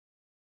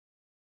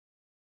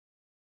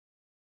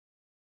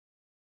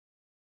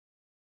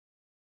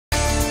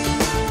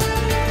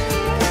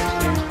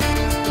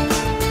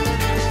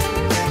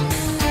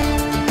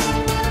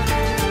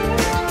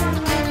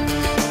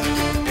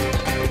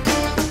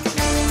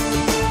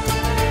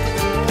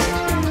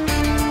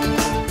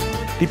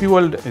DP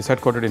World is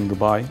headquartered in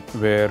Dubai,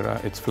 where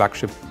its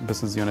flagship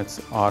business units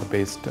are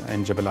based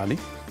in Jebel Ali.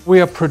 We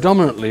are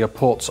predominantly a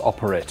ports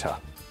operator.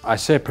 I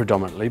say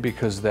predominantly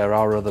because there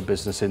are other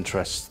business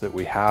interests that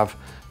we have,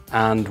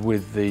 and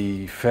with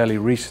the fairly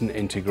recent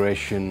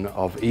integration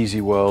of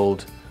Easy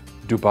World,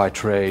 Dubai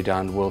Trade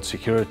and World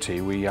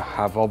Security, we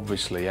have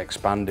obviously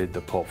expanded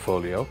the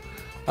portfolio.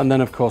 And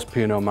then of course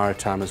P&O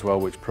Maritime as well,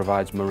 which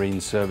provides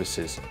marine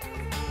services.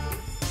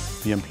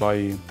 We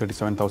employ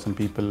 37,000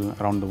 people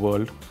around the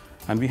world,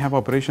 and we have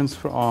operations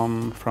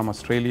from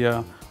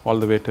Australia all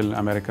the way till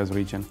Americas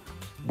region.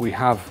 We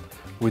have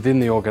within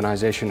the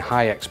organisation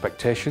high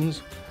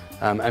expectations.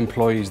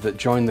 Employees that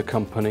join the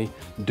company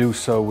do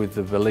so with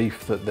the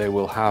belief that they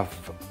will have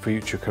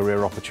future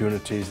career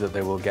opportunities, that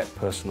they will get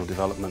personal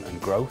development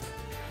and growth.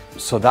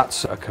 So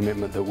that's a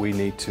commitment that we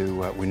need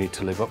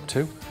to live up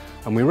to,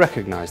 and we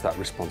recognise that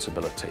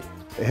responsibility.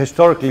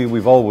 Historically,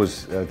 we've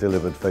always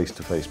delivered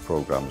face-to-face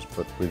programs,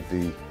 but with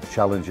the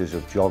challenges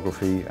of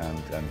geography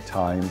and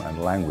time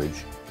and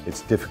language,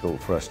 it's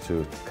difficult for us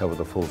to cover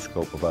the full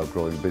scope of our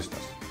growing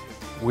business.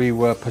 We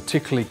were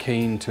particularly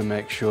keen to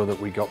make sure that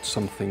we got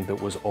something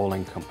that was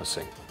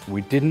all-encompassing.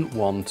 We didn't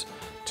want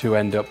to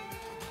end up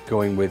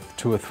going with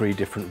 2 or 3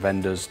 different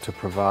vendors to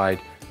provide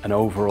an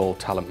overall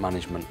talent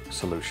management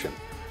solution.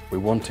 We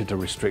wanted to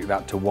restrict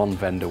that to one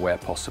vendor where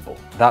possible.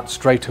 That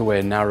straight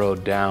away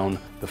narrowed down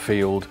the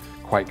field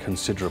quite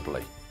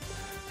considerably.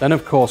 Then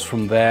of course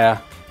from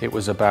there it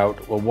was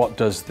about, well, what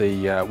does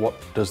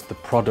the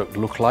product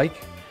look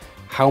like?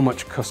 How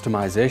much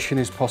customization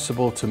is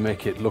possible to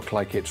make it look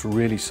like it's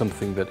really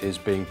something that is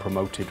being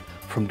promoted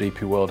from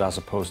DP World as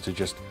opposed to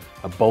just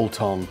a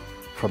bolt-on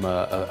from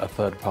a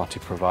third-party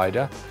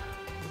provider.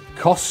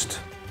 Cost,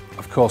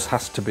 of course,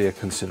 has to be a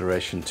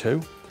consideration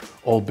too,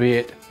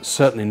 albeit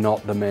certainly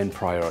not the main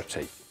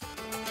priority.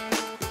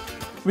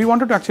 We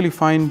wanted to actually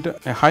find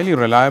a highly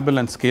reliable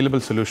and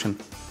scalable solution,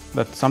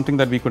 that's something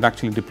that we could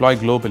actually deploy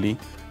globally,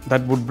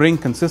 that would bring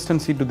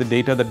consistency to the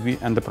data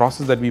and the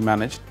process that we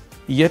managed,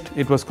 yet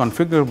it was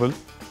configurable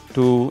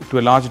to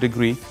a large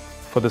degree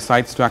for the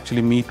sites to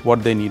actually meet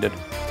what they needed.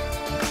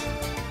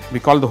 We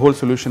call the whole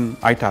solution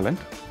iTalent,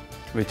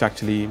 which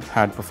actually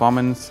had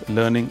performance,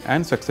 learning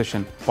and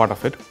succession part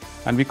of it.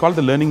 And we call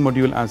the learning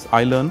module as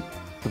iLearn,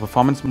 the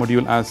performance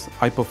module as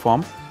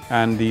iPerform,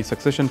 and the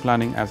succession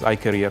planning as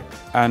iCareer.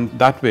 And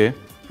that way,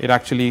 it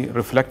actually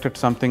reflected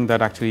something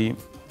that actually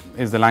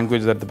is the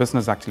language that the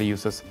business actually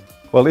uses.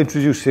 Well,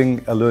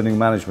 introducing a learning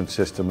management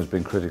system has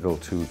been critical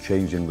to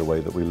changing the way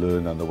that we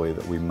learn and the way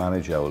that we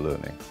manage our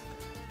learning,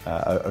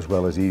 as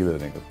well as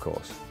e-learning, of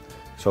course.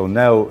 So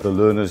now the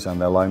learners and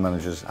their line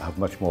managers have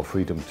much more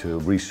freedom to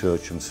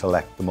research and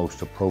select the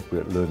most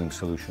appropriate learning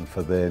solution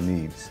for their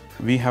needs.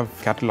 We have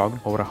catalogued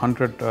over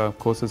 100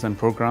 courses and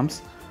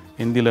programs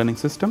in the learning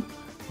system,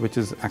 which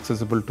is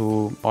accessible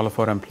to all of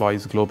our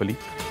employees globally.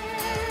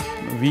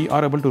 We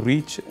are able to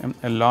reach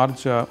a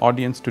large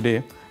audience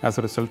today as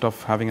a result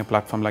of having a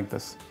platform like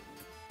this.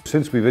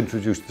 Since we've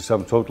introduced the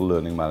SumTotal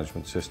learning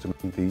management system,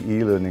 the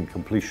e-learning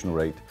completion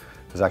rate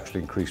has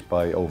actually increased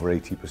by over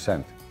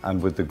 80%.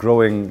 And with the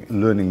growing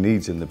learning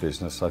needs in the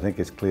business, I think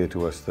it's clear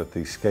to us that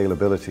the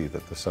scalability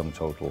that the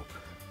SumTotal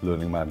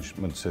learning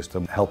management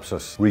system helps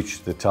us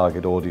reach the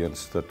target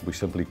audience that we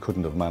simply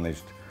couldn't have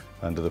managed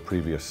under the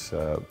previous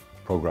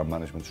program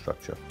management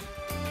structure.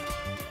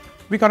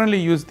 We currently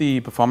use the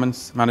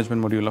performance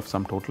management module of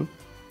SumTotal,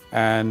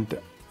 and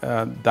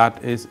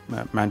that is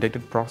a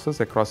mandated process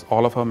across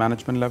all of our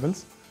management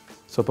levels.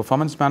 So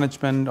performance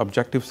management,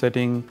 objective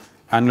setting,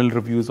 annual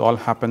reviews all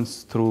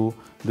happens through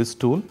this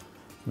tool,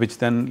 which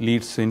then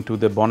leads into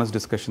the bonus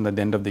discussion at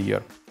the end of the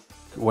year.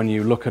 When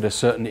you look at a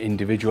certain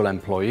individual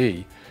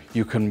employee,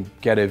 you can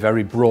get a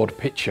very broad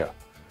picture,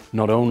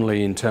 not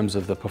only in terms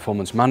of the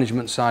performance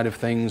management side of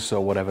things,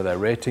 so whatever their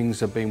ratings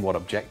have been, what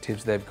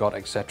objectives they've got,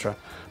 etc.,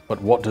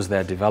 but what does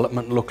their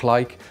development look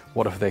like,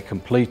 what have they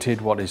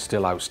completed, what is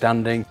still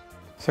outstanding.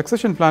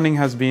 Succession planning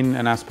has been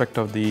an aspect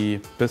of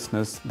the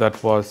business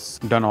that was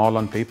done all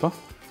on paper,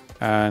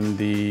 and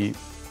the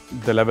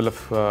level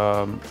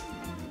of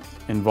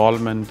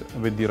involvement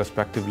with the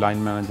respective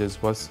line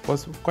managers was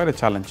quite a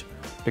challenge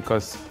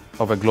because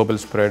of a global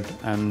spread,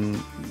 and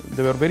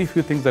there were very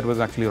few things that was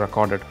actually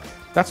recorded.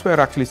 That's where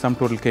actually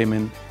SumTotal came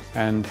in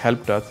and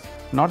helped us,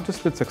 not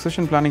just with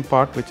succession planning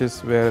part, which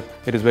is where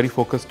it is very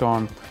focused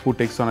on who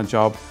takes on a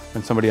job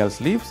when somebody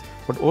else leaves,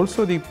 but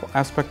also the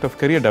aspect of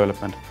career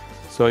development.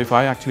 So if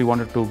I actually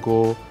wanted to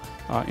go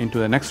into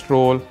the next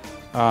role,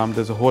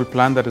 there's a whole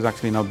plan that is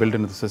actually now built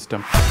into the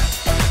system.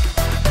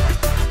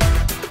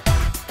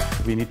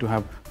 We need to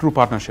have true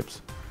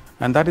partnerships,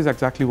 and that is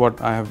exactly what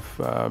I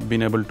have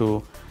been able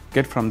to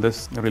get from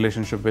this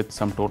relationship with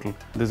SumTotal.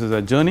 This is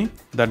a journey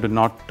that did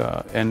not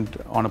end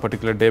on a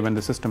particular day when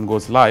the system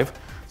goes live,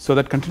 so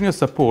that continuous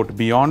support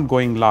beyond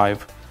going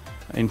live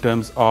in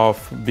terms of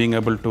being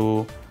able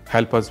to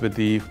help us with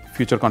the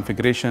future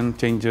configuration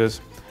changes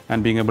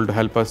and being able to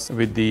help us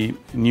with the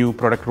new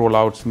product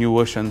rollouts, new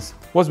versions,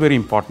 was very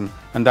important,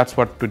 and that's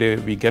what today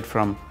we get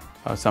from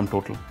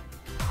SumTotal.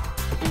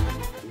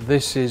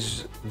 this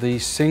is the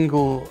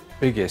single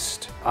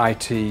biggest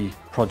IT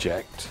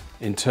project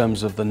in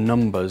terms of the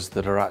numbers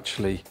that are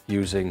actually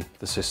using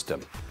the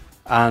system.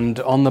 And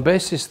on the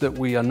basis that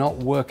we are not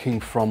working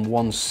from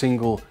one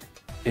single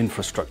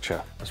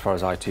infrastructure as far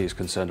as IT is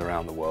concerned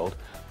around the world,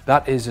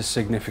 that is a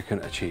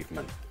significant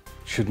achievement,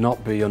 should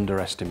not be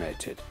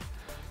underestimated.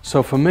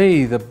 So for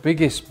me, the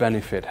biggest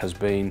benefit has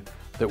been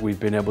that we've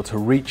been able to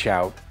reach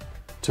out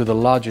to the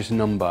largest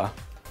number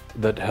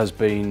that has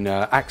been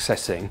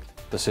accessing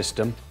the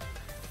system,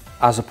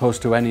 as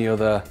opposed to any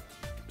other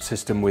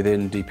system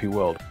within DP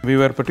World. We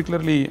were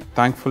particularly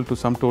thankful to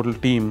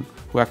SumTotal team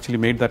who actually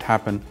made that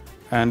happen,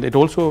 and it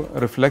also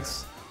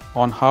reflects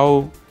on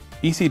how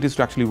easy it is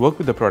to actually work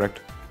with the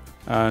product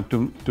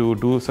to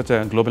do such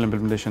a global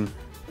implementation,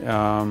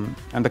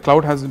 and the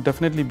cloud has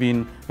definitely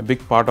been a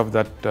big part of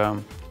that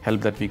help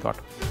that we got.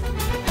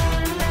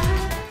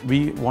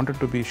 We wanted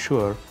to be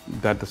sure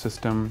that the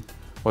system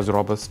was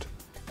robust,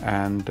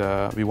 and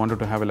we wanted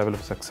to have a level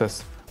of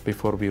success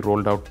before we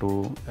rolled out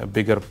to a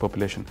bigger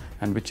population,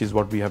 and which is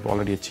what we have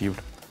already achieved.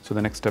 So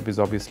the next step is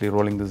obviously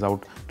rolling this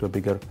out to a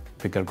bigger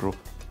group,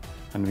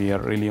 and we are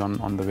really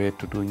on the way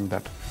to doing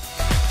that.